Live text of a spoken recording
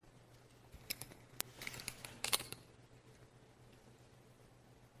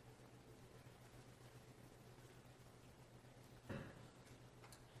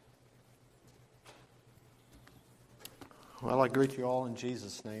Well, I greet you all in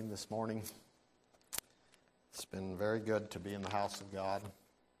Jesus' name this morning. It's been very good to be in the house of God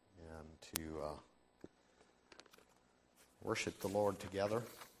and to worship the Lord together.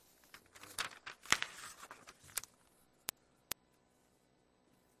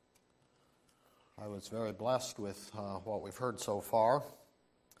 I was very blessed with what we've heard so far.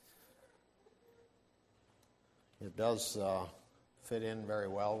 It does fit in very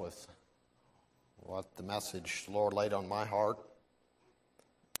well with what the message the Lord laid on my heart.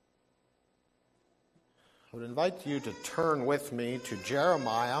 I would invite you to turn with me to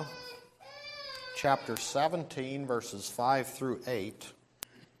Jeremiah chapter 17, verses 5 through 8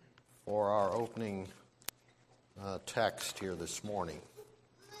 for our opening text here this morning.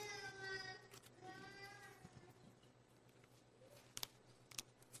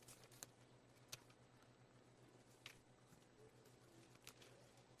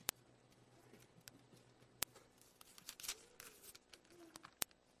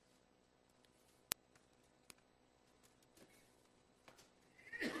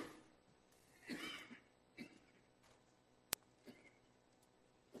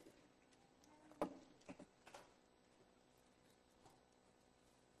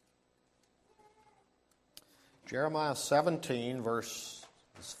 Jeremiah 17, verses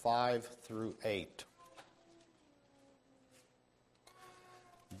 5 through 8.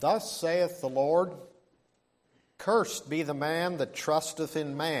 Thus saith the Lord, Cursed be the man that trusteth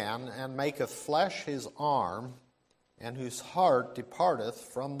in man, and maketh flesh his arm, and whose heart departeth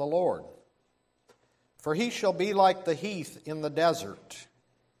from the Lord. For he shall be like the heath in the desert,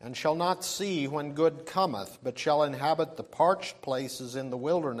 and shall not see when good cometh, but shall inhabit the parched places in the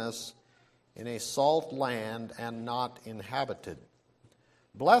wilderness, in a salt land and not inhabited.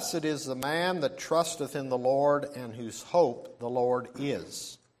 Blessed is the man that trusteth in the Lord, and whose hope the Lord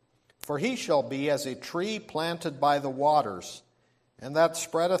is. For he shall be as a tree planted by the waters, and that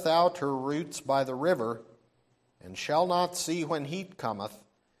spreadeth out her roots by the river, and shall not see when heat cometh,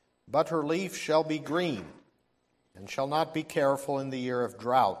 but her leaf shall be green, and shall not be careful in the year of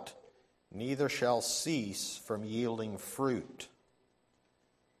drought, neither shall cease from yielding fruit.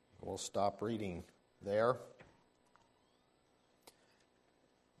 We'll stop reading there.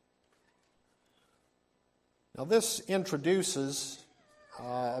 Now this introduces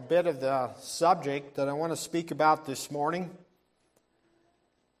a bit of the subject that I want to speak about this morning.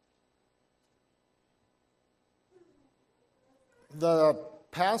 The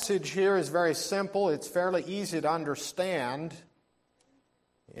passage here is very simple. It's fairly easy to understand.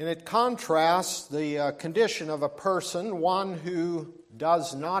 And it contrasts the condition of a person, one who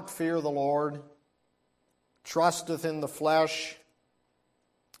does not fear the Lord, trusteth in the flesh,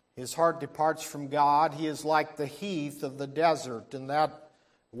 his heart departs from God. He is like the heath of the desert. And that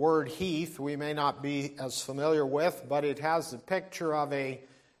word heath we may not be as familiar with, but it has the picture of a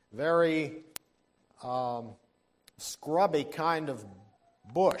very scrubby kind of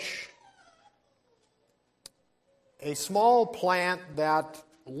bush. A small plant that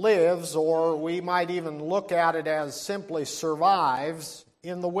lives, or we might even look at it as simply survives,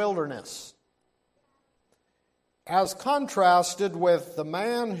 in the wilderness. As contrasted with the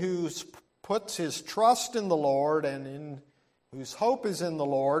man who puts his trust in the Lord and whose hope is in the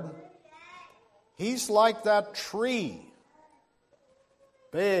Lord, he's like that tree,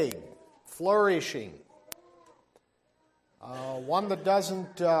 big, flourishing, one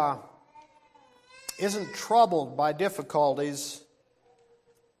that isn't troubled by difficulties,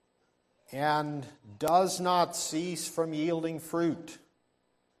 and does not cease from yielding fruit.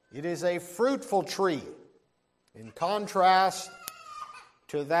 It is a fruitful tree, in contrast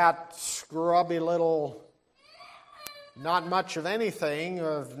to that scrubby little, not much of anything,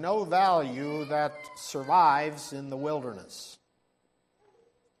 of no value, that survives in the wilderness.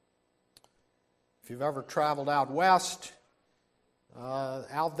 If you've ever traveled out west,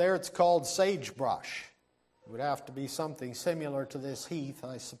 out there it's called sagebrush. It would have to be something similar to this heath,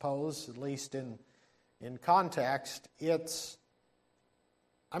 I suppose, at least in context.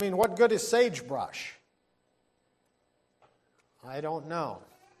 What good is sagebrush? I don't know.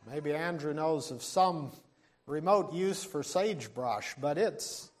 Maybe Andrew knows of some remote use for sagebrush, but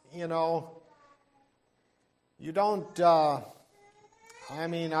it's, you don't, I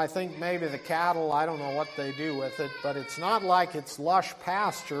think maybe the cattle, I don't know what they do with it, but it's not like it's lush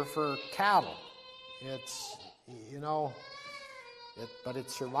pasture for cattle. It's, but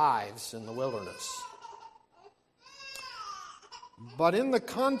it survives in the wilderness. But in the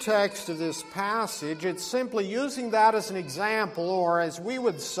context of this passage, it's simply using that as an example, or as we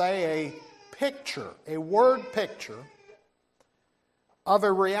would say, a picture, a word picture of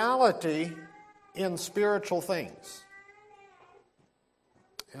a reality in spiritual things.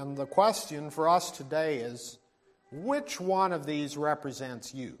 And the question for us today is, which one of these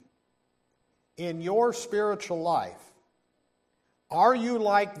represents you? In your spiritual life, are you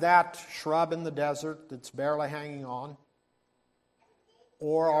like that shrub in the desert that's barely hanging on?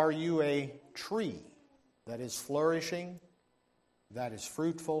 Or are you a tree that is flourishing, that is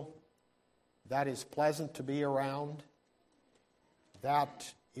fruitful, that is pleasant to be around,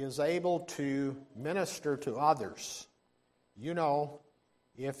 that is able to minister to others? You know,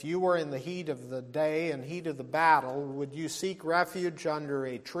 if you were in the heat of the day and heat of the battle, would you seek refuge under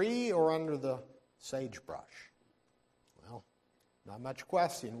a tree or under the sagebrush? Well, not much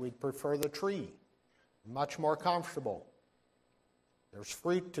question. We'd prefer the tree. Much more comfortable. There's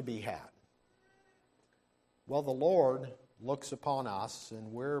fruit to be had. Well, the Lord looks upon us,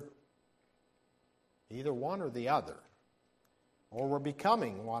 and we're either one or the other, or we're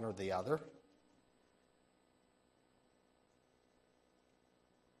becoming one or the other.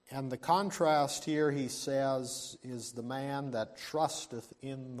 And the contrast here, he says, is the man that trusteth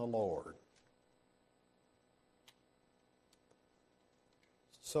in the Lord.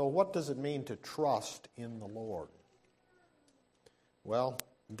 So what does it mean to trust in the Lord? Well,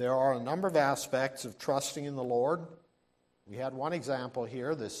 there are a number of aspects of trusting in the Lord. We had one example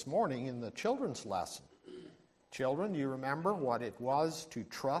here this morning in the children's lesson. Children, do you remember what it was to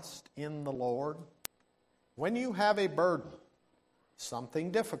trust in the Lord? When you have a burden,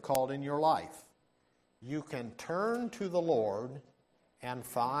 something difficult in your life, you can turn to the Lord and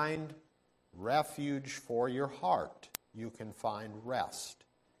find refuge for your heart. You can find rest.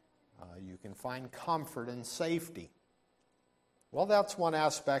 You can find comfort and safety. Well, that's one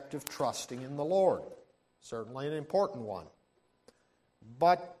aspect of trusting in the Lord. Certainly an important one.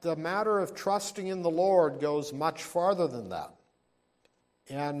 But the matter of trusting in the Lord goes much farther than that.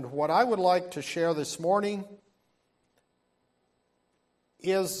 And what I would like to share this morning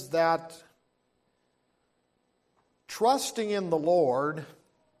is that trusting in the Lord,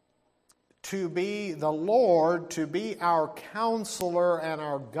 to be our counselor and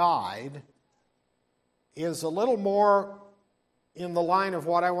our guide, is a little more in the line of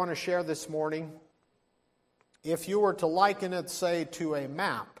what I want to share this morning. If you were to liken it, say, to a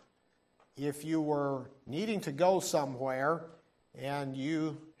map, if you were needing to go somewhere and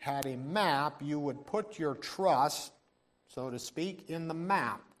you had a map, you would put your trust, so to speak, in the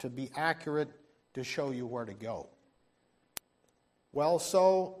map to be accurate to show you where to go. Well,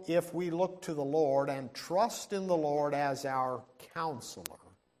 so if we look to the Lord and trust in the Lord as our counselor,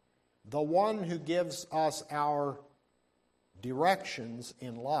 the one who gives us our directions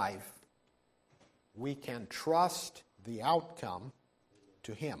in life, we can trust the outcome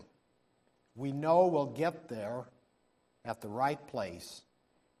to Him. We know we'll get there at the right place,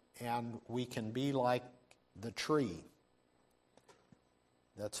 and we can be like the tree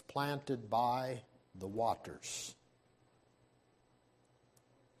that's planted by the waters.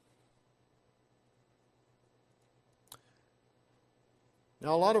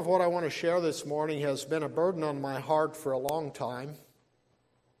 Now, a lot of what I want to share this morning has been a burden on my heart for a long time,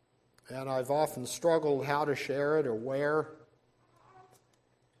 and I've often struggled how to share it or where,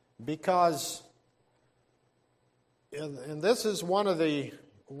 because, and this is one of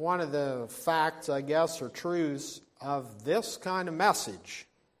the facts, I guess, or truths of this kind of message,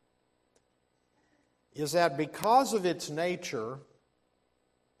 is that because of its nature,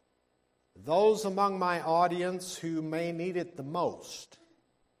 those among my audience who may need it the most,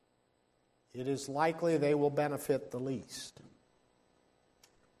 it is likely they will benefit the least.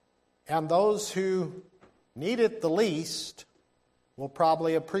 And those who need it the least will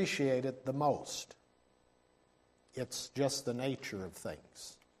probably appreciate it the most. It's just the nature of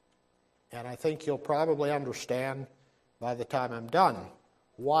things. And I think you'll probably understand by the time I'm done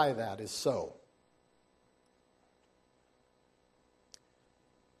why that is so.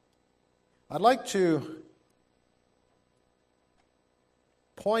 I'd like to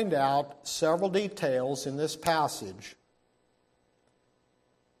point out several details in this passage.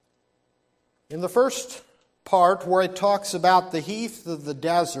 In the first part, where it talks about the heath of the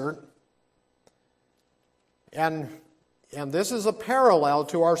desert, and this is a parallel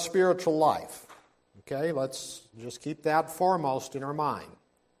to our spiritual life. Okay, let's just keep that foremost in our mind.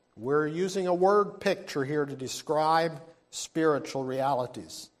 We're using a word picture here to describe spiritual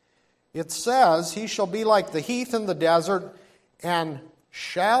realities. It says, "He shall be like the heath in the desert, and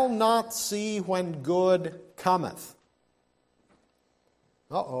shall not see when good cometh."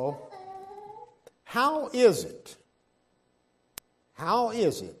 Uh-oh. How is it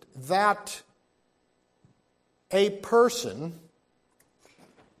that a person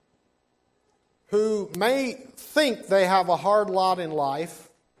who may think they have a hard lot in life,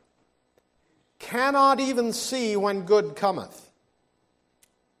 cannot even see when good cometh.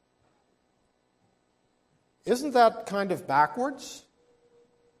 Isn't that kind of backwards?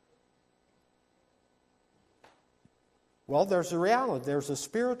 Well, there's a reality. There's a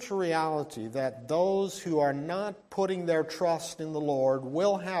spiritual reality that those who are not putting their trust in the Lord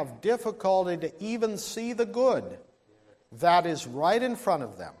will have difficulty to even see the good that is right in front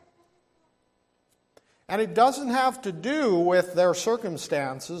of them. And it doesn't have to do with their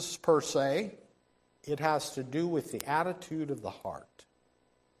circumstances per se. It has to do with the attitude of the heart.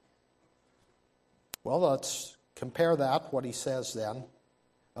 Well, let's compare that, what he says then,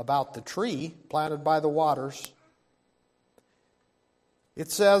 about the tree planted by the waters. It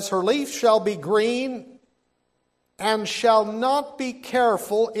says, her leaf shall be green and shall not be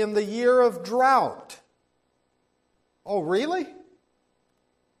careful in the year of drought. Oh, really?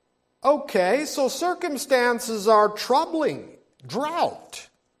 Okay, so circumstances are troubling. Drought,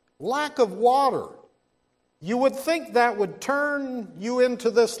 lack of water. You would think that would turn you into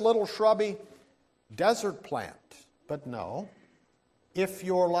this little shrubby desert plant. But no. If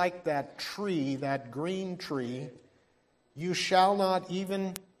you're like that tree, that green tree, you shall not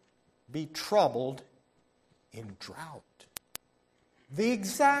even be troubled in drought. The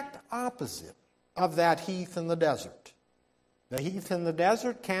exact opposite of that heath in the desert. The heath in the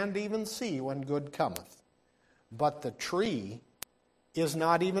desert can't even see when good cometh. But the tree is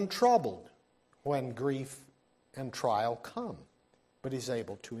not even troubled when grief and trial come. But is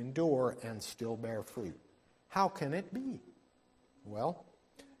able to endure and still bear fruit. How can it be? Well,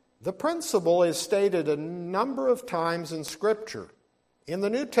 the principle is stated a number of times in Scripture. In the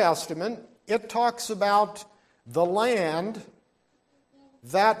New Testament, it talks about the land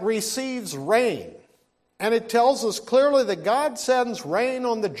that receives rain. And it tells us clearly that God sends rain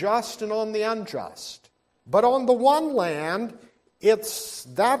on the just and on the unjust. But on the one land, it's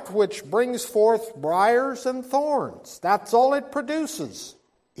that which brings forth briars and thorns. That's all it produces,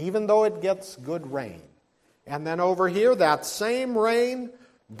 even though it gets good rain. And then over here, that same rain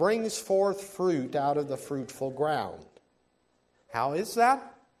brings forth fruit out of the fruitful ground. How is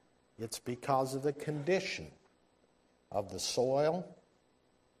that? It's because of the condition of the soil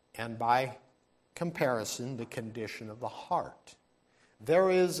and by comparison, the condition of the heart. There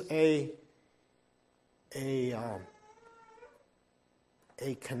is a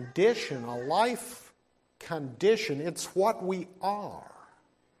condition, a life condition. It's what we are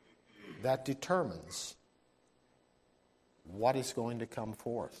that determines what is going to come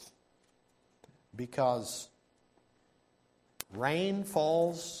forth. Because rain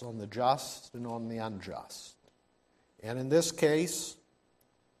falls on the just and on the unjust. And in this case,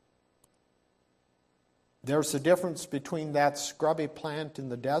 there's a difference between that scrubby plant in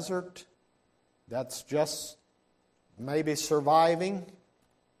the desert that's just maybe surviving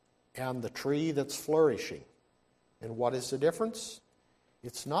and the tree that's flourishing. And what is the difference?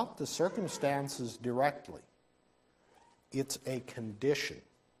 It's not the circumstances directly. It's a condition.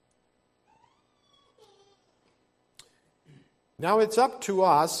 Now it's up to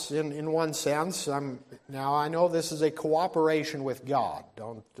us, in one sense. Now I know this is a cooperation with God.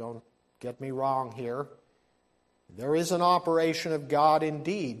 Don't get me wrong here. There is an operation of God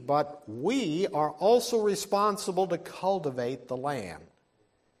indeed, but we are also responsible to cultivate the land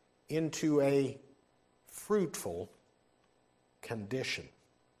into a fruitful condition.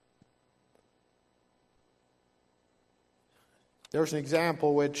 There's an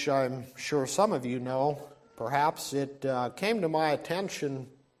example which I'm sure some of you know. Perhaps it came to my attention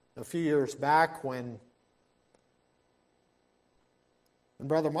a few years back when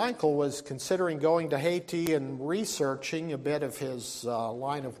Brother Michael was considering going to Haiti and researching a bit of his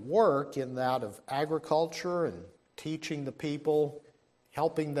line of work in that of agriculture and teaching the people,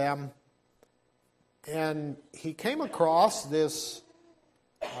 helping them. And he came across this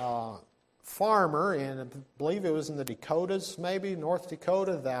farmer, and I believe it was in the Dakotas, maybe, North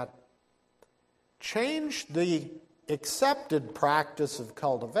Dakota, that changed the accepted practice of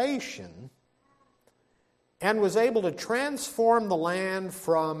cultivation and was able to transform the land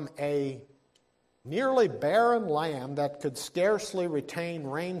from a nearly barren land that could scarcely retain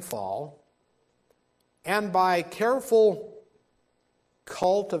rainfall, and by careful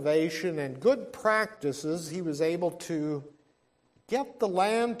cultivation and good practices, he was able to get the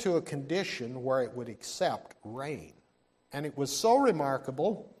land to a condition where it would accept rain. And it was so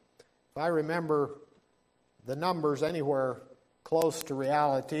remarkable, if I remember the numbers anywhere close to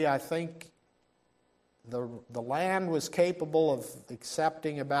reality, I think the land was capable of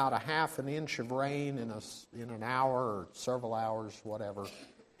accepting about a half an inch of rain in an hour or several hours, whatever.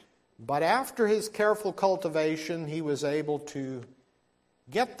 But after his careful cultivation, he was able to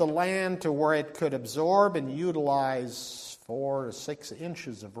get the land to where it could absorb and utilize 4 to 6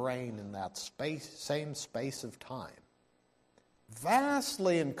 inches of rain in that same space of time,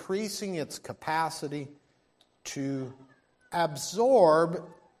 vastly increasing its capacity to absorb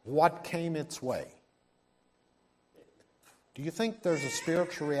what came its way. Do you think there's a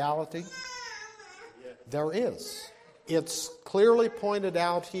spiritual reality? There is. It's clearly pointed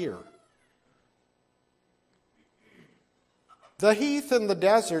out here. The heath in the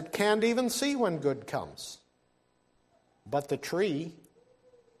desert can't even see when good comes. But the tree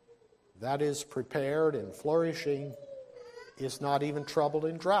that is prepared and flourishing is not even troubled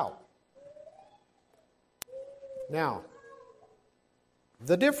in drought. Now,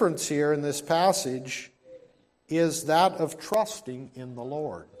 the difference here in this passage is that of trusting in the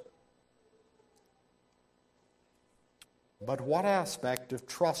Lord. But what aspect of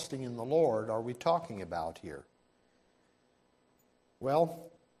trusting in the Lord are we talking about here?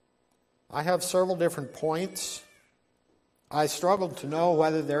 Well, I have several different points. I struggled to know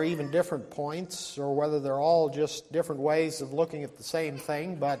whether they're even different points or whether they're all just different ways of looking at the same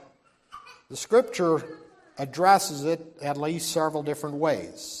thing, but the Scripture addresses it at least several different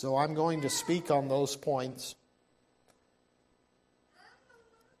ways. So I'm going to speak on those points.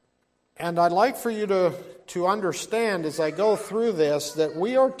 And I'd like for you to understand as I go through this that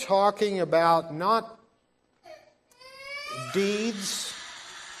we are talking about not deeds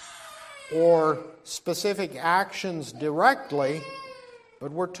or specific actions directly,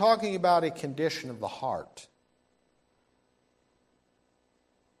 but we're talking about a condition of the heart.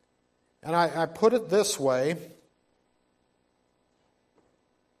 And I put it this way: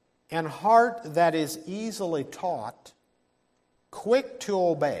 an heart that is easily taught, quick to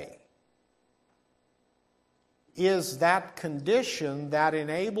obey, is that condition that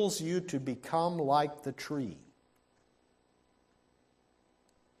enables you to become like the tree.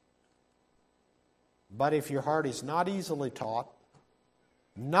 But if your heart is not easily taught,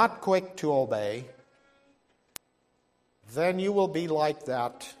 not quick to obey, then you will be like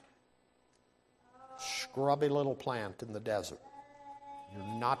that scrubby little plant in the desert.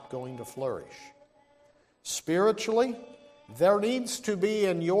 You're not going to flourish. Spiritually, there needs to be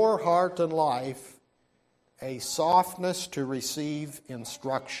in your heart and life a softness to receive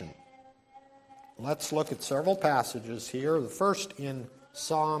instruction. Let's look at several passages here. The first in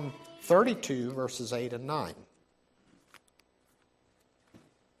Psalm 32, verses 8 and 9.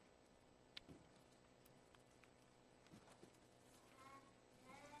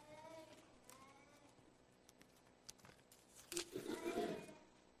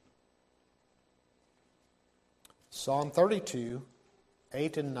 Psalm 32,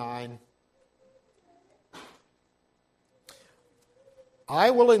 8 and 9. I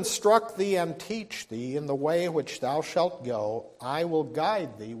will instruct thee and teach thee in the way which thou shalt go. I will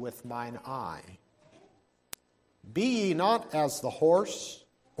guide thee with mine eye. Be ye not as the horse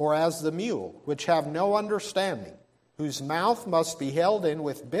or as the mule, which have no understanding, whose mouth must be held in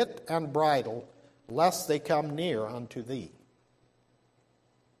with bit and bridle, lest they come near unto thee.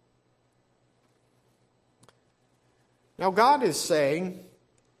 Now God is saying,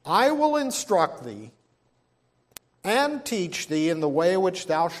 I will instruct thee and teach thee in the way which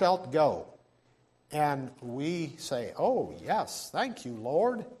thou shalt go. And we say, oh, yes, thank you,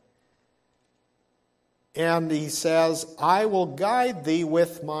 Lord. And he says, I will guide thee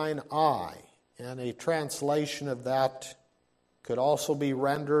with mine eye. And a translation of that could also be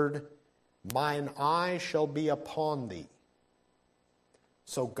rendered, mine eye shall be upon thee.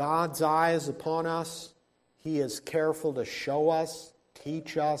 So God's eye is upon us. He is careful to show us,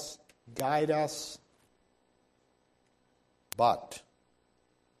 teach us, guide us. But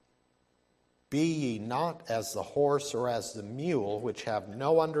be ye not as the horse or as the mule, which have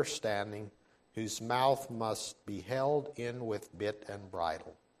no understanding, whose mouth must be held in with bit and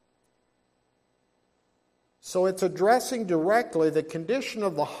bridle. So it's addressing directly the condition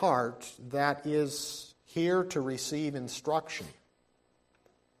of the heart that is here to receive instruction.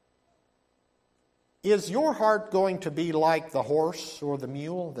 Is your heart going to be like the horse or the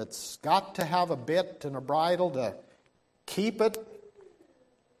mule that's got to have a bit and a bridle to keep it?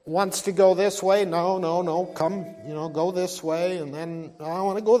 Wants to go this way? No, come, go this way, and then I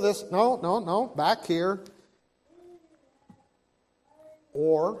want to go this. No, back here.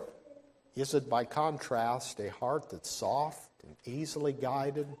 Or is it by contrast a heart that's soft and easily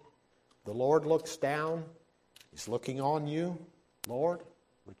guided? The Lord looks down. He's looking on you. Lord,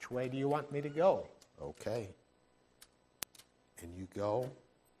 which way do you want me to go? Okay. And you go.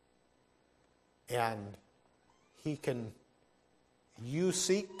 And He can you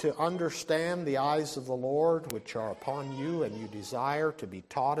seek to understand the eyes of the Lord which are upon you, and you desire to be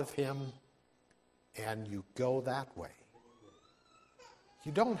taught of Him, and you go that way.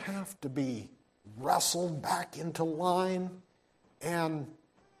 You don't have to be wrestled back into line and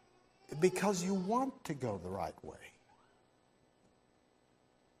because you want to go the right way.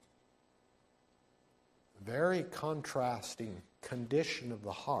 Very contrasting condition of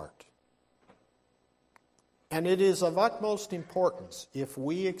the heart. And it is of utmost importance if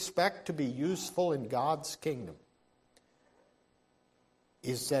we expect to be useful in God's kingdom,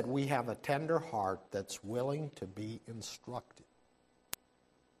 is that we have a tender heart that's willing to be instructed.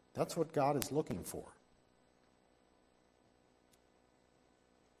 That's what God is looking for.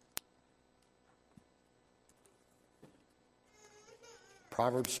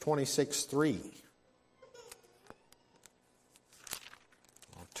 Proverbs 26:3.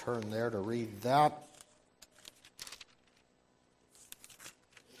 I'll turn there to read that.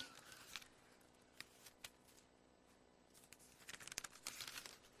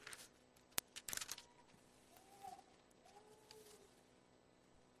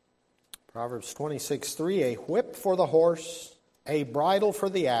 Proverbs 26:3, a whip for the horse, a bridle for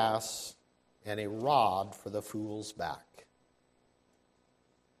the ass, and a rod for the fool's back.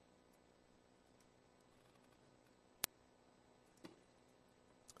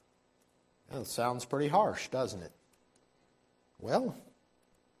 That sounds pretty harsh, doesn't it? Well,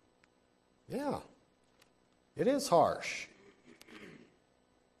 yeah, it is harsh.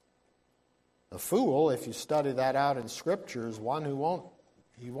 A fool, if you study that out in Scripture, is one who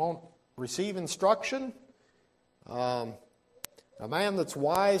won't receive instruction. A man that's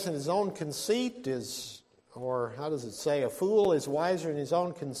wise in his own conceit is, or how does it say, a fool is wiser in his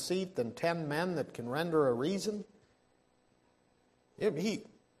own conceit than 10 men that can render a reason.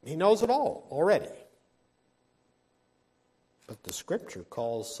 He knows it all already. But the Scripture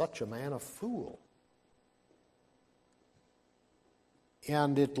calls such a man a fool.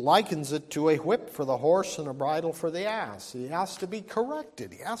 And it likens it to a whip for the horse and a bridle for the ass. He has to be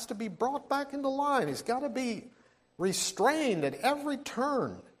corrected. He has to be brought back into line. He's got to be restrained at every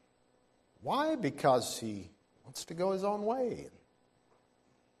turn. Why? Because he wants to go his own way.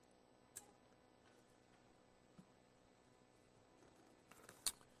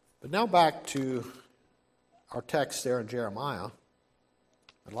 But now back to our text there in Jeremiah.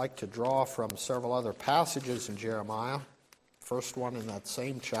 I'd like to draw from several other passages in Jeremiah. First one in that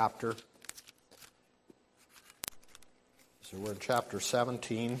same chapter. So we're in chapter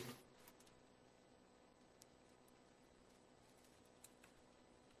 17.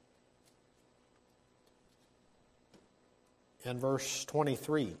 And verse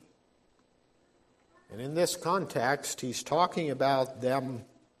 23. And in this context, he's talking about them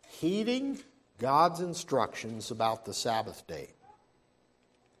heeding God's instructions about the Sabbath day.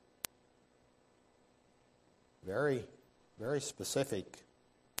 Very, very specific.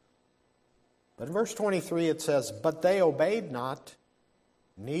 But in verse 23 it says, but they obeyed not,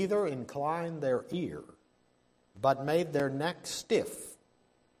 neither inclined their ear, but made their neck stiff,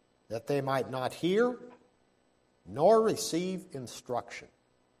 that they might not hear, nor receive instruction.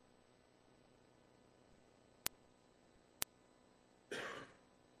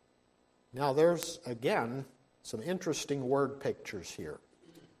 Now there's, again, some interesting word pictures here.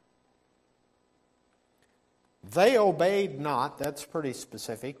 They obeyed not, that's pretty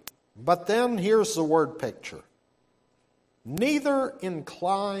specific. But then here's the word picture. Neither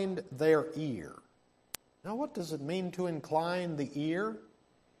inclined their ear. Now what does it mean to incline the ear?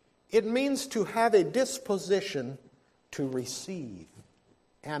 It means to have a disposition to receive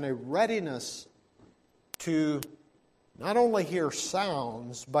and a readiness to not only hear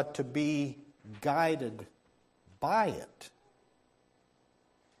sounds, but to be guided by it.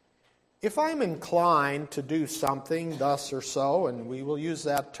 If I'm inclined to do something thus or so, and we will use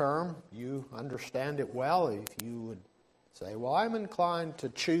that term, you understand it well, if you would say, well, I'm inclined to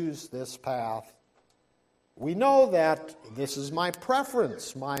choose this path, we know that this is my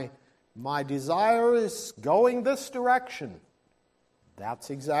preference, my desire is going this direction. That's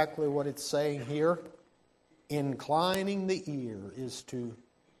exactly what it's saying here. Inclining the ear is to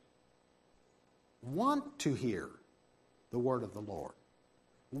want to hear the word of the Lord.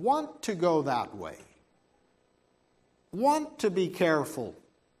 Want to go that way. Want to be careful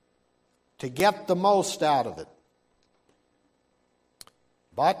to get the most out of it.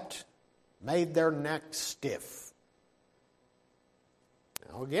 But made their neck stiff.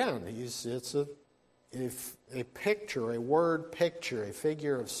 Now again, it's a picture, a word picture, a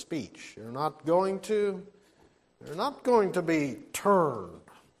figure of speech. They're not going to be turned.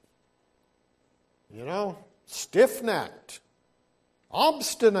 Stiff-necked.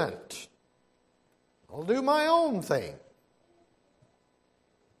 obstinate. I'll do my own thing.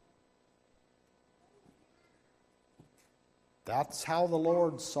 That's how the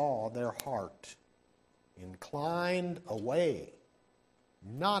Lord saw their heart, inclined away,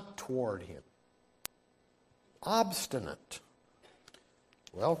 not toward Him. Obstinate.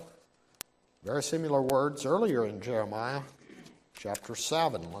 Well, very similar words earlier in Jeremiah chapter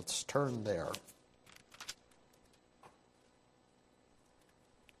 7. Let's turn there.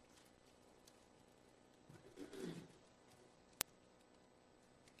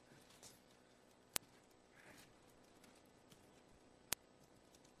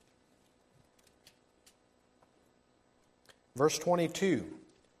 Verse 22,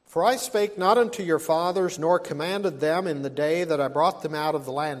 For I spake not unto your fathers, nor commanded them in the day that I brought them out of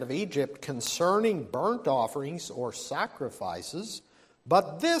the land of Egypt concerning burnt offerings or sacrifices,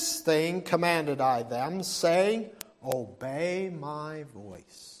 but this thing commanded I them, saying, Obey my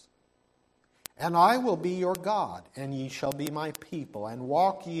voice. And I will be your God, and ye shall be my people, and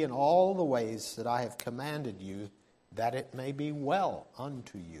walk ye in all the ways that I have commanded you, that it may be well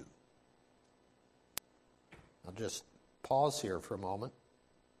unto you. I'll just pause here for a moment.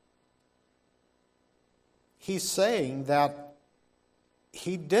 He's saying that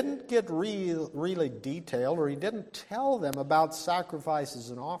he didn't get really detailed, or he didn't tell them about sacrifices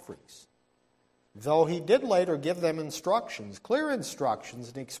and offerings. Though he did later give them instructions, clear instructions,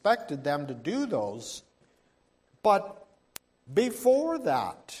 and expected them to do those. But before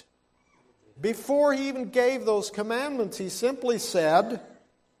that, before he even gave those commandments, he simply said,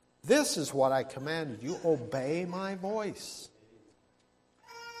 This is what I commanded you, obey my voice,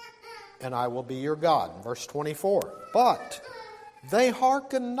 and I will be your God. Verse 24, But they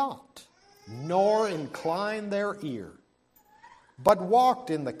hearkened not, nor inclined their ear, but walked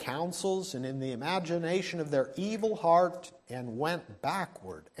in the counsels and in the imagination of their evil heart, and went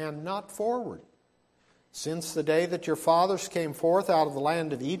backward and not forward. Since the day that your fathers came forth out of the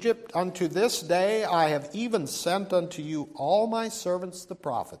land of Egypt, unto this day I have even sent unto you all my servants the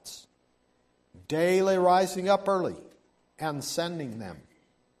prophets, daily rising up early and sending them.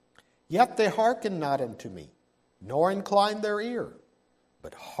 Yet they hearkened not unto me, nor inclined their ear,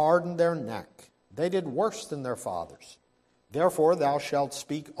 but hardened their neck. They did worse than their fathers. Therefore thou shalt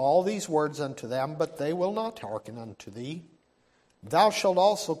speak all these words unto them, but they will not hearken unto thee. Thou shalt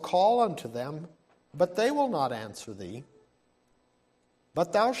also call unto them, but they will not answer thee.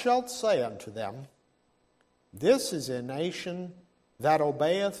 But thou shalt say unto them, This is a nation that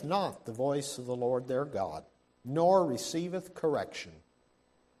obeyeth not the voice of the Lord their God, nor receiveth correction.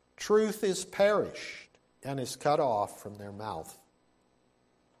 Truth is perished, and is cut off from their mouth.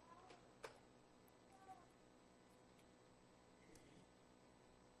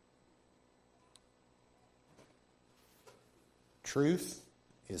 Truth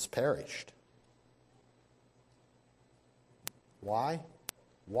is perished. Why?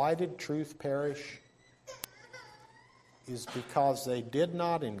 Why did truth perish? Is because they did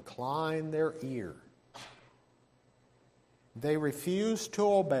not incline their ear. They refused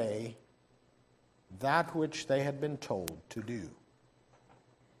to obey that which they had been told to do.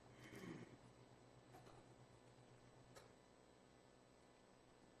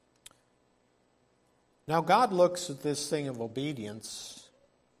 Now, God looks at this thing of obedience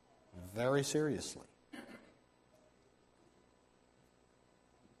very seriously.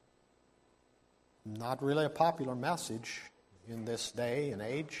 Not really a popular message in this day and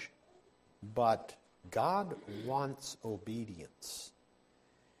age, but God wants obedience.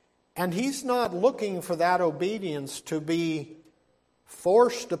 And He's not looking for that obedience to be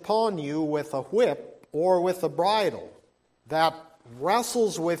forced upon you with a whip or with a bridle that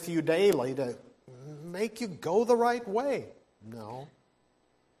wrestles with you daily to make you go the right way. No.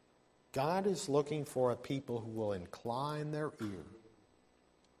 God is looking for a people who will incline their ear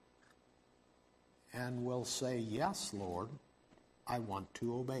and will say, Yes, Lord, I want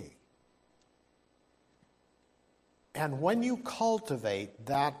to obey. And when you cultivate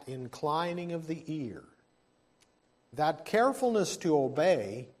that inclining of the ear, that carefulness to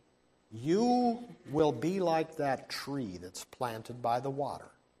obey, you will be like that tree that's planted by the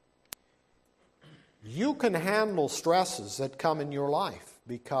water. You can handle stresses that come in your life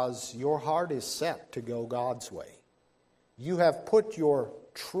because your heart is set to go God's way. You have put your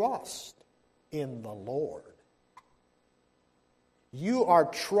trust in the Lord. You are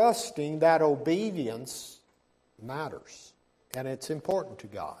trusting that obedience matters, and it's important to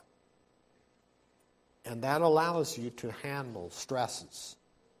God. And that allows you to handle stresses.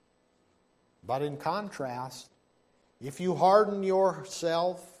 But in contrast, if you harden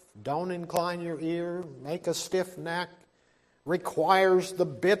yourself, don't incline your ear, make a stiff neck, requires the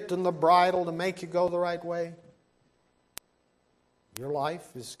bit and the bridle to make you go the right way. Your life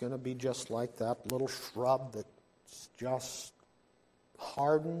is going to be just like that little shrub that's just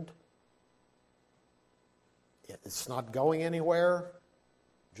hardened. It's not going anywhere.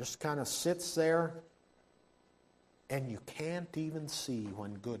 Just kind of sits there. And you can't even see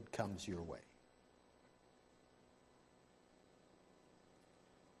when good comes your way.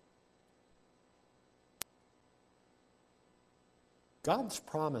 God's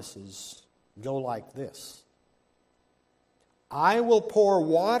promises go like this. I will pour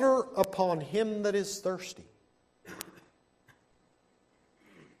water upon him that is thirsty.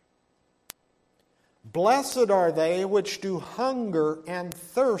 Blessed are they which do hunger and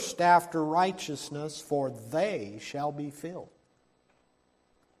thirst after righteousness, for they shall be filled.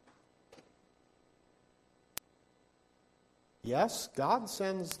 Yes, God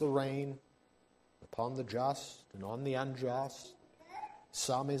sends the rain upon the just and on the unjust.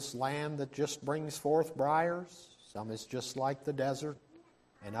 Some is land that just brings forth briars. Some is just like the desert.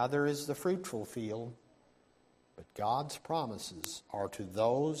 And other is the fruitful field. But God's promises are to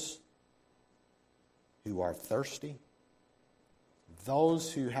those who are thirsty,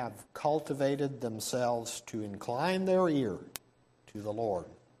 those who have cultivated themselves to incline their ear to the Lord.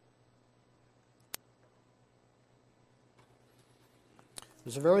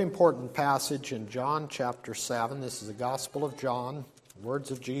 There's a very important passage in John chapter 7. This is the Gospel of John,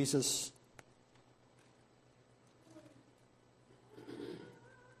 words of Jesus.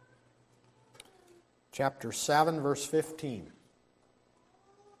 Chapter 7, verse 15.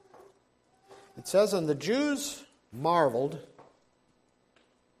 It says, and the Jews marveled.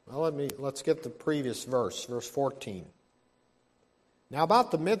 Well, let's get the previous verse 14. Now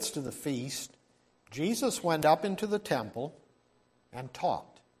about the midst of the feast, Jesus went up into the temple and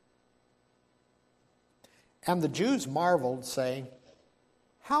taught. And the Jews marveled, saying,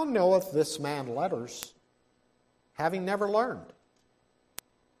 how knoweth this man letters, having never learned?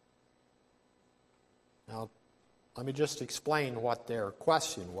 Now, let me just explain what their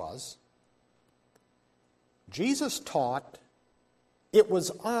question was. Jesus taught. It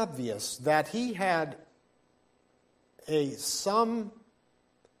was obvious that he had some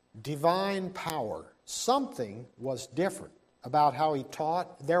divine power. Something was different about how he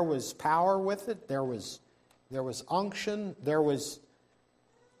taught. There was power with it. There was unction. There was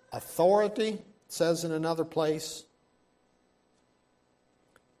authority, it says in another place.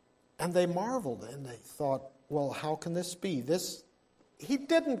 And they marveled and they thought, well, how can this be? He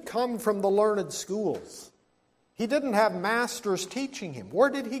didn't come from the learned schools. He didn't have masters teaching him. Where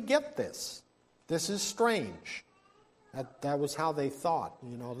did he get this? This is strange. That was how they thought.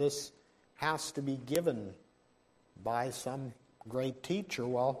 This has to be given by some great teacher.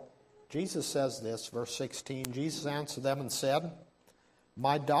 Well, Jesus says this, verse 16. Jesus answered them and said,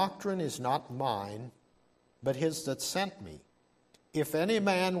 my doctrine is not mine, but his that sent me. If any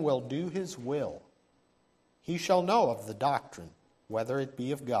man will do his will, he shall know of the doctrine, whether it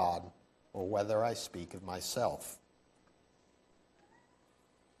be of God or whether I speak of myself.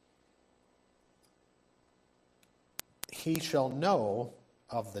 He shall know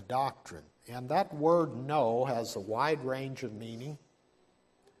of the doctrine. And that word know has a wide range of meaning.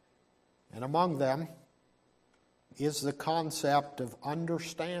 And among them is the concept of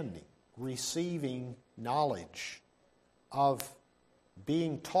understanding, receiving knowledge, of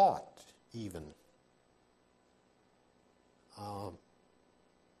being taught even.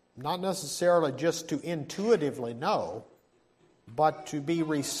 Not necessarily just to intuitively know, but to be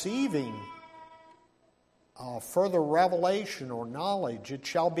receiving further revelation or knowledge. It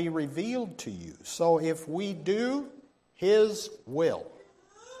shall be revealed to you. So if we do his will,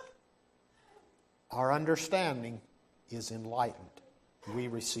 our understanding is enlightened. We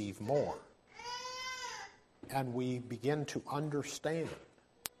receive more. And we begin to understand.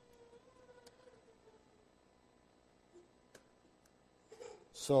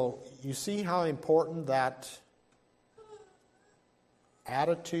 So you see how important that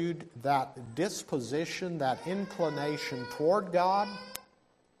attitude, that disposition, that inclination toward God,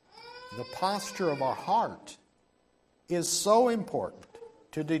 the posture of our heart is so important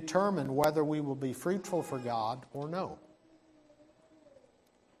to determine whether we will be fruitful for God or no.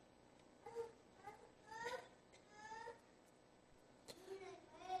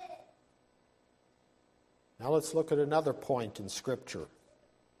 Now let's look at another point in Scripture.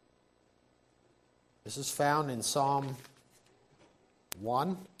 This is found in Psalm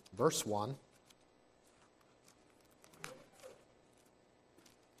 1, verse 1.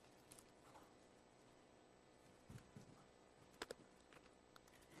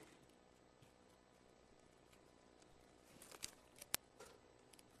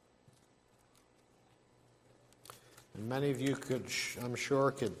 Many of you I'm sure,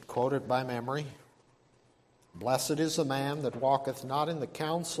 could quote it by memory. Blessed is the man that walketh not in the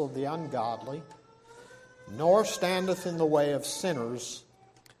counsel of the ungodly, nor standeth in the way of sinners,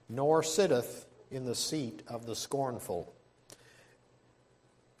 nor sitteth in the seat of the scornful.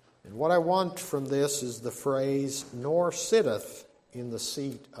 And what I want from this is the phrase, nor sitteth in the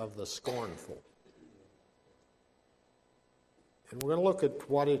seat of the scornful. And we're going to look at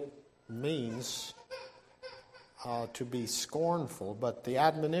what it means to be scornful, but the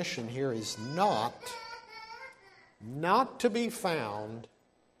admonition here is not to be found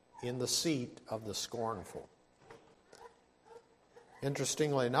in the seat of the scornful.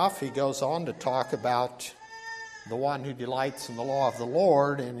 Interestingly enough, he goes on to talk about the one who delights in the law of the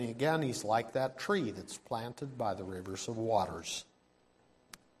Lord, and again he's like that tree that's planted by the rivers of waters.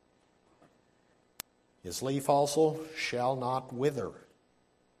 His leaf also shall not wither.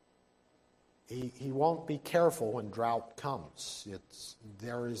 He won't be careful when drought comes.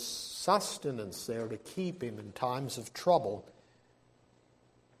 There is sustenance there to keep him in times of trouble,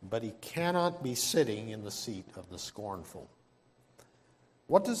 but he cannot be sitting in the seat of the scornful.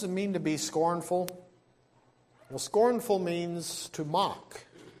 What does it mean to be scornful? Well, scornful means to mock.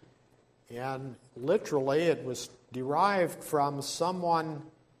 And literally it was derived from someone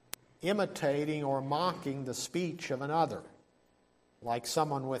imitating or mocking the speech of another, like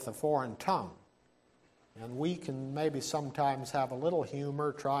someone with a foreign tongue. And we can maybe sometimes have a little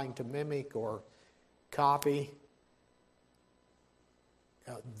humor trying to mimic or copy.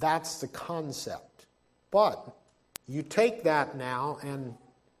 That's the concept. But you take that now and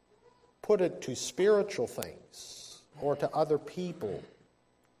put it to spiritual things or to other people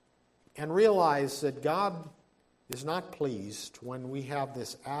and realize that God is not pleased when we have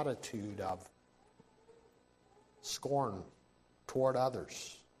this attitude of scorn toward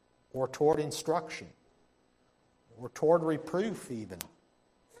others or toward instruction or toward reproof even.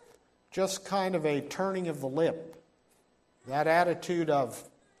 Just kind of a turning of the lip. That attitude of,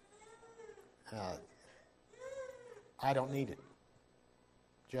 I don't need it.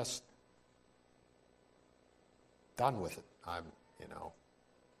 Just done with it.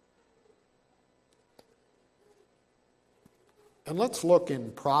 And let's look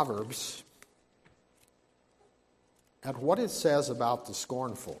in Proverbs at what it says about the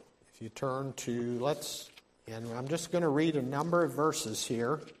scornful. If you turn to, and I'm just going to read a number of verses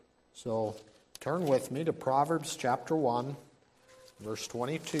here. So turn with me to Proverbs chapter 1, verse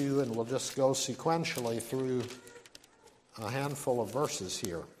 22, and we'll just go sequentially through a handful of verses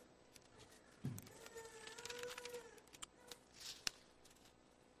here.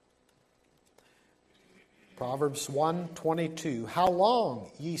 Proverbs 1:22. How long,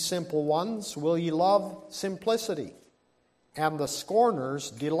 ye simple ones, will ye love simplicity? And the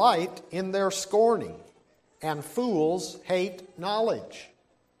scorners delight in their scorning, and fools hate knowledge.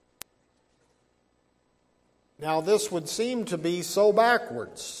 Now this would seem to be so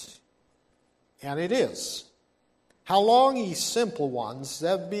backwards, and it is. How long, ye simple ones,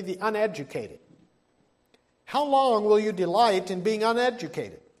 that would be the uneducated. How long will you delight in being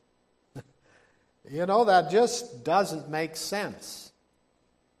uneducated? That just doesn't make sense.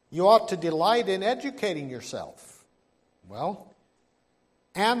 You ought to delight in educating yourself. Well,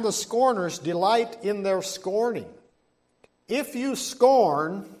 and the scorners delight in their scorning. If you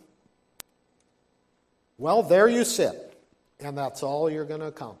scorn, well, there you sit. And that's all you're going to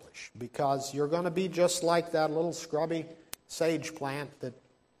accomplish. Because you're going to be just like that little scrubby sage plant that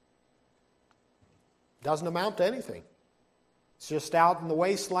doesn't amount to anything. It's just out in the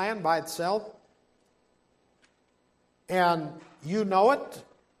wasteland by itself. And you know it.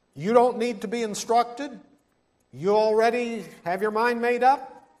 You don't need to be instructed. You already have your mind made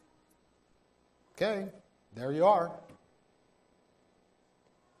up. Okay, there you are.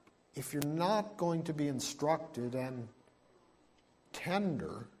 If you're not going to be instructed and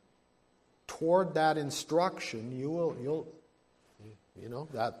tender toward that instruction,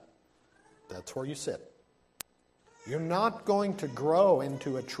 that's where you sit. You're not going to grow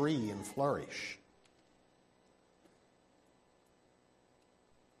into a tree and flourish.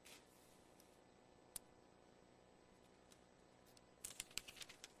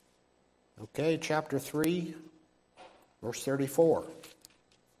 Okay, chapter 3, verse 34.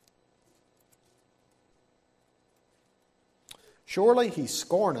 Surely he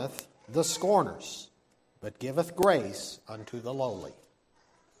scorneth the scorners, but giveth grace unto the lowly.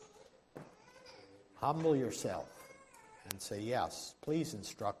 Humble yourself and say, yes, please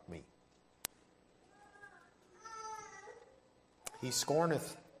instruct me. He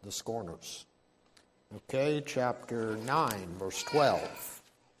scorneth the scorners. Okay, chapter 9, verse 12.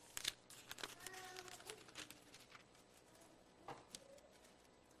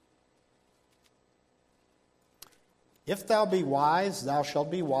 If thou be wise, thou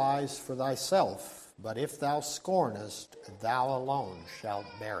shalt be wise for thyself, but if thou scornest, thou alone shalt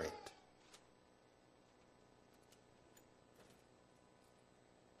bear it.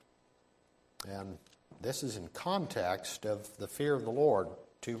 And this is in context of the fear of the Lord.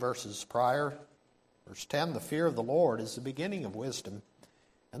 2 verses prior, verse 10, the fear of the Lord is the beginning of wisdom,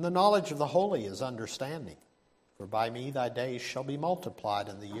 and the knowledge of the holy is understanding. For by me thy days shall be multiplied,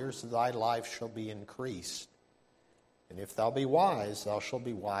 and the years of thy life shall be increased. And if thou be wise, thou shalt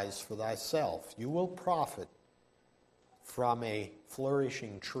be wise for thyself. You will profit from a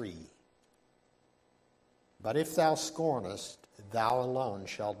flourishing tree. But if thou scornest, thou alone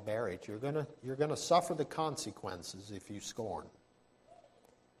shalt bear it. You're going to suffer the consequences if you scorn.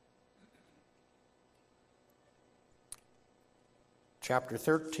 Chapter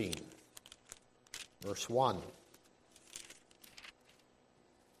 13, verse 1.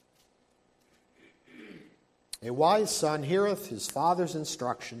 A wise son heareth his father's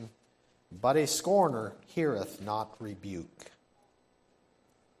instruction, but a scorner heareth not rebuke.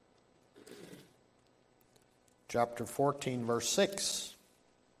 Chapter 14, verse 6.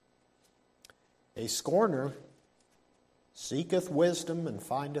 A scorner seeketh wisdom and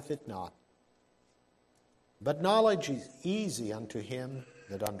findeth it not, but knowledge is easy unto him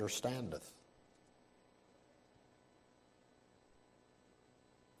that understandeth.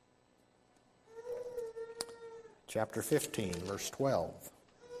 Chapter 15, verse 12.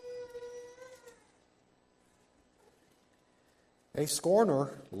 A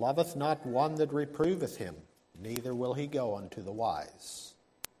scorner loveth not one that reproveth him, neither will he go unto the wise.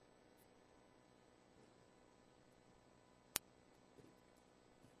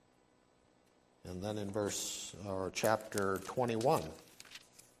 And then in chapter 21,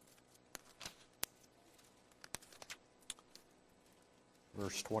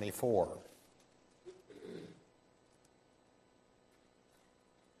 verse 24.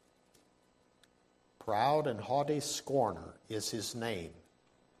 Proud and haughty scorner is his name,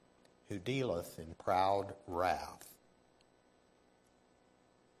 who dealeth in proud wrath.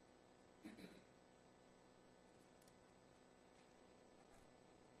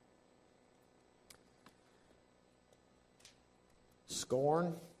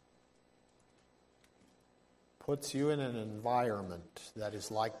 Scorn puts you in an environment that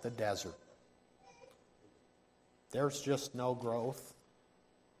is like the desert. There's just no growth.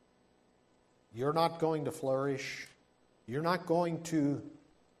 You're not going to flourish. You're not going to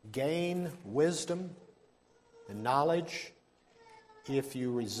gain wisdom and knowledge if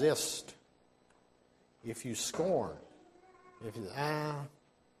you resist, if you scorn, if you,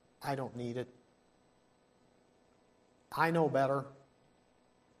 I don't need it. I know better.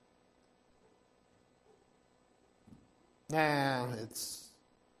 They're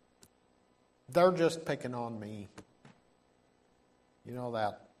just picking on me. You know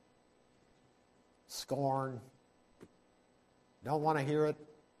that. Scorn. Don't want to hear it.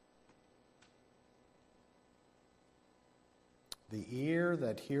 The ear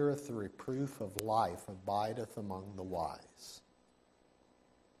that heareth the reproof of life abideth among the wise.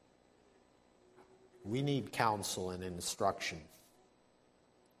 We need counsel and instruction.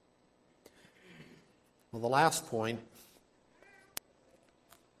 Well, the last point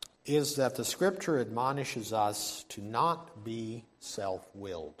is that the Scripture admonishes us to not be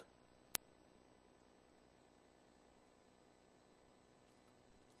self-willed.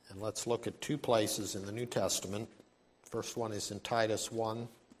 And let's look at two places in the New Testament. First one is in Titus 1,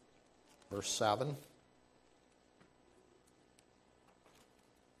 verse 7.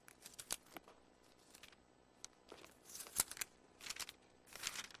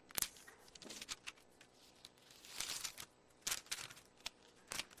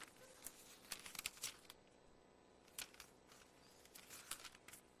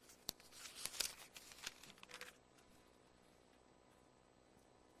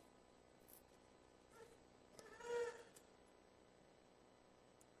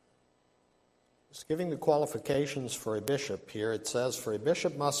 Giving the qualifications for a bishop here, it says, for a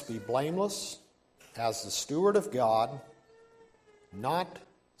bishop must be blameless as the steward of God, not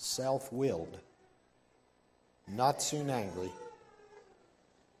self-willed, not soon angry,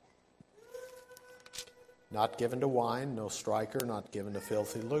 not given to wine, no striker, not given to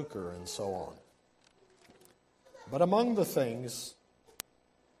filthy lucre, and so on. But among the things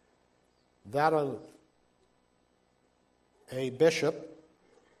that a bishop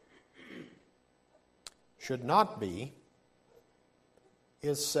should not be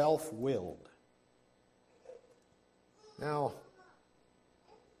is self-willed. Now,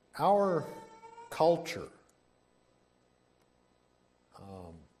 our culture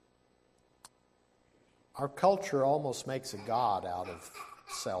Our culture almost makes a god out of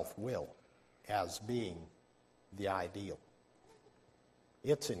self-will as being the ideal.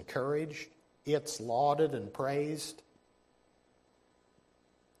 It's encouraged, it's lauded and praised.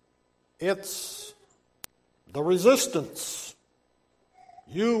 It's the resistance.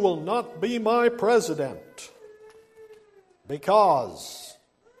 You will not be my president because,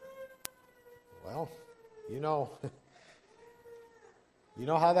 well, you know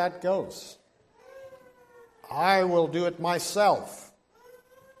how that goes. I will do it myself.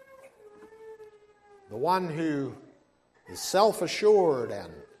 The one who is self-assured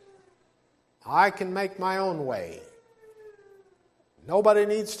and I can make my own way. Nobody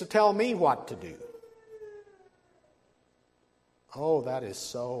needs to tell me what to do. Oh, that is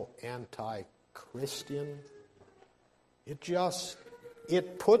so anti-Christian.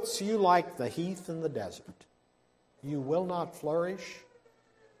 It puts you like the heath in the desert. You will not flourish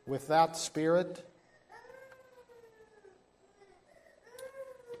with that spirit.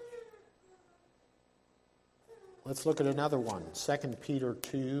 Let's look at another one. 2 Peter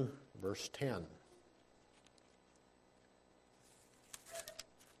 2, verse 10. It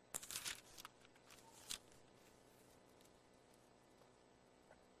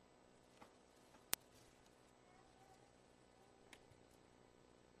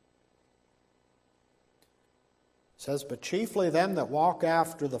says, but chiefly them that walk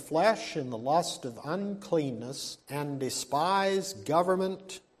after the flesh in the lust of uncleanness and despise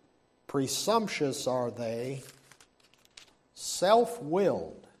government, presumptuous are they,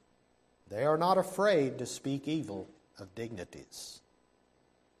 self-willed. They are not afraid to speak evil of dignities.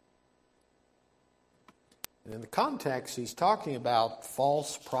 And in the context, he's talking about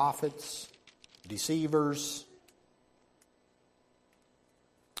false prophets, deceivers,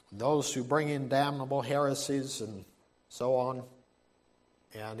 those who bring in damnable heresies and so on.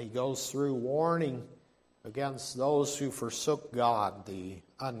 And he goes through warning against those who forsook God, the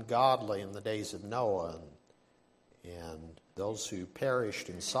ungodly in the days of Noah, and those who perished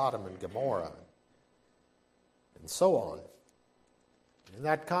in Sodom and Gomorrah, and so on. In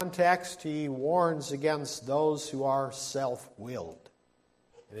that context, he warns against those who are self-willed.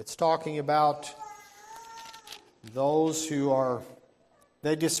 And it's talking about those who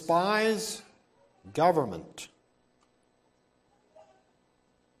they despise government.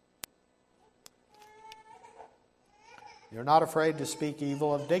 You're not afraid to speak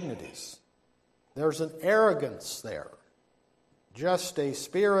evil of dignities. There's an arrogance there. Just a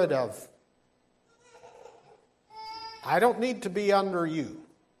spirit of, I don't need to be under you.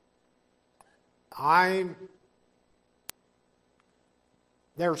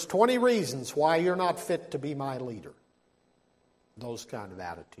 There's 20 reasons why you're not fit to be my leader. Those kind of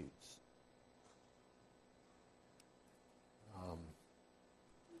attitudes.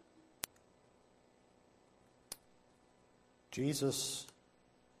 Jesus,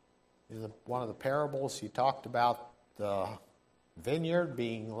 in one of the parables, he talked about the vineyard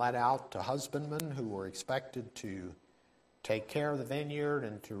being let out to husbandmen who were expected to take care of the vineyard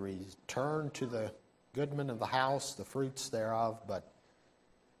and to return to the goodman of the house the fruits thereof. But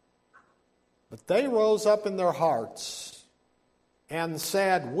they rose up in their hearts and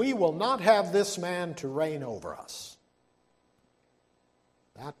said, we will not have this man to reign over us.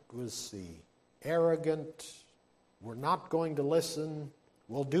 That was the arrogant, we're not going to listen,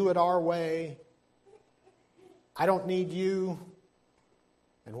 we'll do it our way, I don't need you.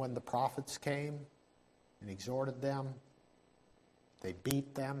 And when the prophets came and exhorted them, they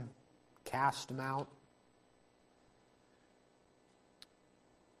beat them, cast them out.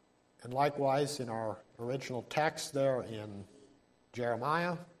 And likewise, in our original text there in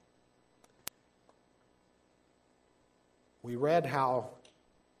Jeremiah, we read how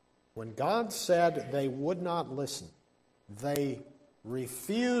when God said they would not listen, they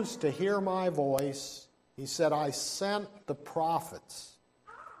refused to hear my voice. He said, I sent the prophets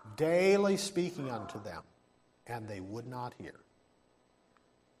daily speaking unto them, and they would not hear.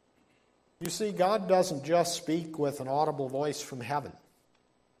 You see, God doesn't just speak with an audible voice from heaven.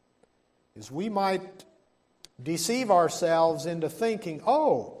 As we might deceive ourselves into thinking,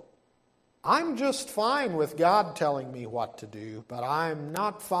 oh, I'm just fine with God telling me what to do, but I'm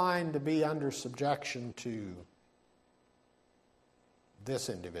not fine to be under subjection to this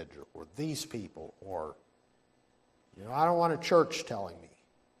individual or these people, or, I don't want a church telling me.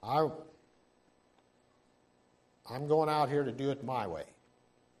 I'm going out here to do it my way.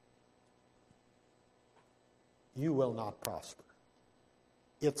 You will not prosper.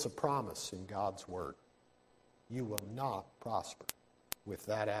 It's a promise in God's Word. You will not prosper with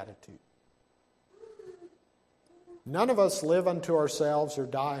that attitude. None of us live unto ourselves or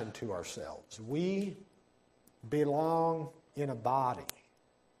die unto ourselves. We belong in a body.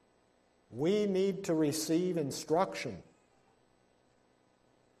 We need to receive instruction.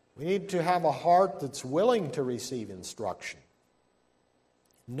 We need to have a heart that's willing to receive instruction,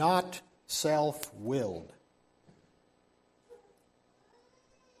 not self-willed.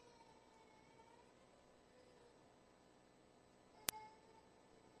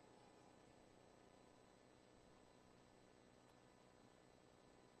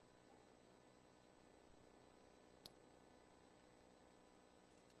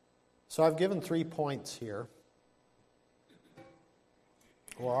 So I've given 3 points here.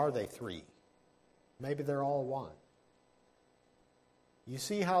 Or are they 3? Maybe they're all one. You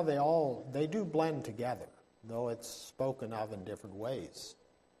see how they do blend together, though it's spoken of in different ways.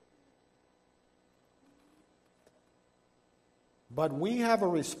 But we have a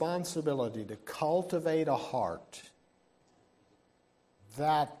responsibility to cultivate a heart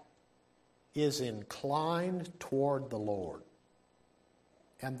that is inclined toward the Lord.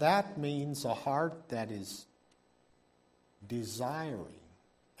 And that means a heart that is desiring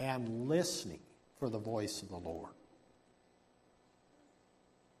and listening for the voice of the Lord.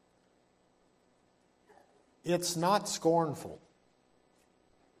 It's not scornful.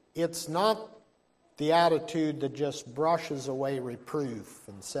 It's not the attitude that just brushes away reproof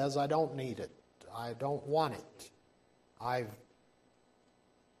and says, I don't need it. I don't want it. I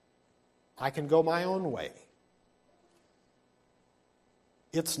can go my own way.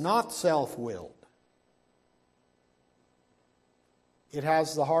 It's not self-willed. It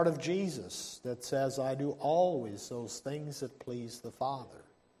has the heart of Jesus that says, I do always those things that please the Father.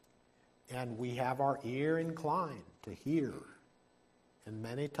 And we have our ear inclined to hear. And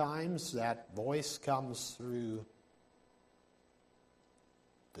many times that voice comes through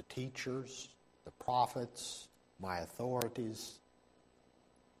the teachers, the prophets, my authorities,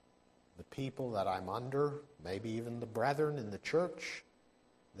 the people that I'm under, maybe even the brethren in the church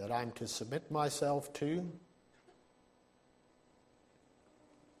that I'm to submit myself to.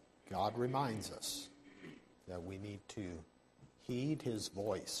 God reminds us that we need to heed His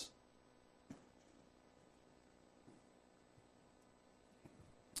voice.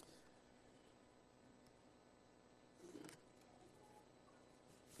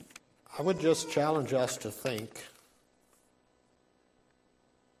 I would just challenge us to think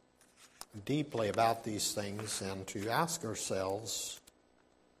deeply about these things and to ask ourselves,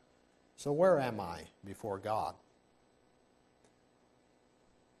 so where am I before God?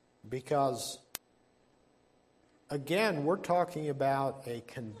 Because, again, we're talking about a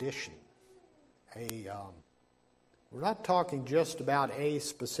condition. We're not talking just about a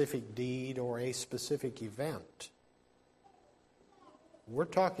specific deed or a specific event. We're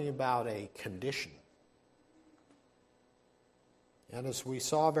talking about a condition. And as we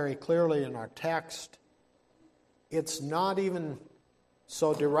saw very clearly in our text, it's not even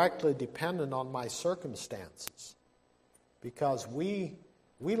so directly dependent on my circumstances, because we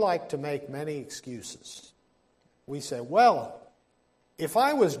like to make many excuses. We say, well, if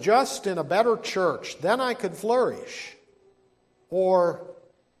I was just in a better church, then I could flourish. Or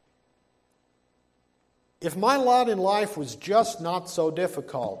if my lot in life was just not so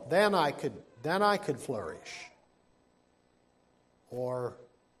difficult, then I could flourish. Or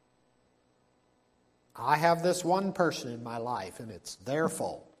I have this one person in my life and it's their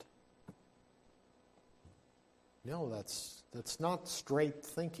fault. No, that's not straight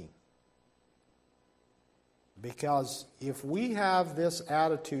thinking. Because if we have this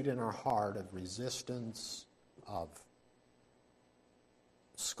attitude in our heart of resistance, of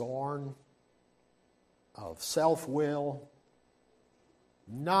scorn, of self-will,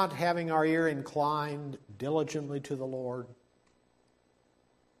 not having our ear inclined diligently to the Lord,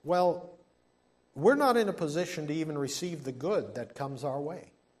 well, we're not in a position to even receive the good that comes our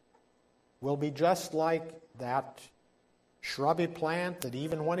way. We'll be just like that shrubby plant that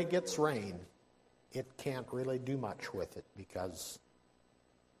even when it gets rain, it can't really do much with it because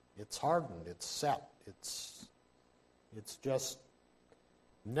it's hardened, it's set, it's just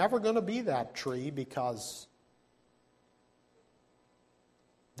never going to be that tree because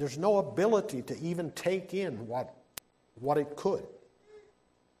there's no ability to even take in what it could.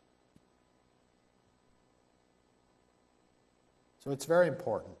 So it's very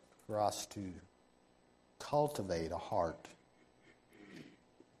important for us to cultivate a heart.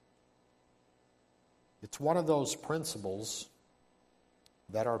 It's one of those principles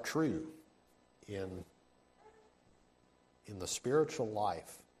that are true in the spiritual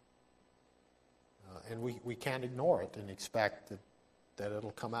life. And we can't ignore it and expect that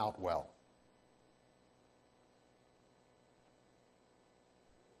it'll come out well.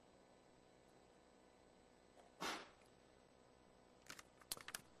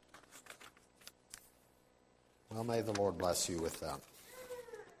 Well, may the Lord bless you with that.